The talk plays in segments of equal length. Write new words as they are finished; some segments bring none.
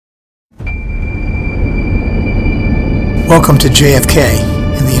Welcome to JFK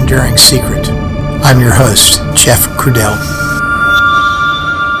and the Enduring Secret. I'm your host, Jeff Crudell.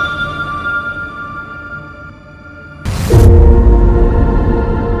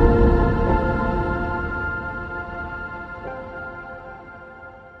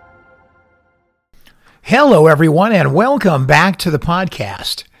 Hello, everyone, and welcome back to the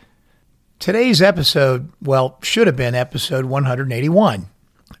podcast. Today's episode, should have been episode 181.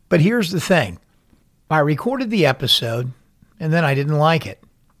 But here's the thing. I recorded the episode, and then I didn't like it.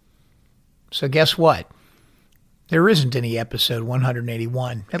 So guess what? There isn't any episode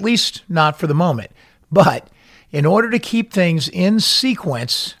 181, at least not for the moment. But in order to keep things in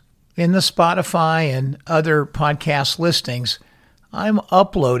sequence in the Spotify and other podcast listings, I'm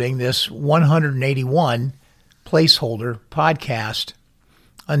uploading this 181 Placeholder podcast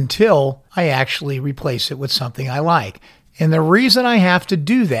until I actually replace it with something I like. And the reason I have to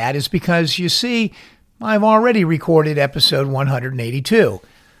do that is because, you see, I've already recorded episode 182,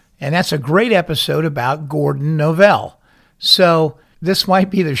 and that's a great episode about Gordon Novell. So this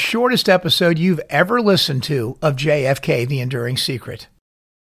might be the shortest episode you've ever listened to of JFK, The Enduring Secret,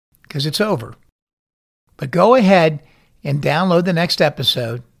 because it's over. But go ahead and download the next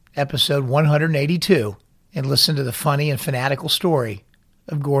episode, episode 182, and listen to the funny and fanatical story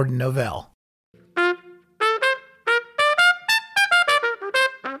of Gordon Novell.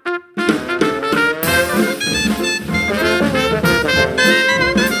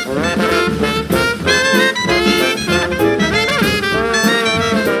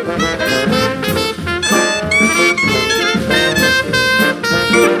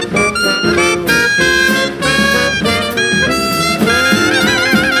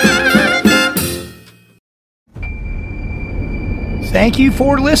 Thank you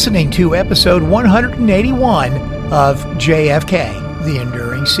for listening to episode 181 of JFK, The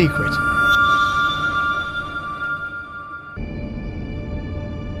Enduring Secret.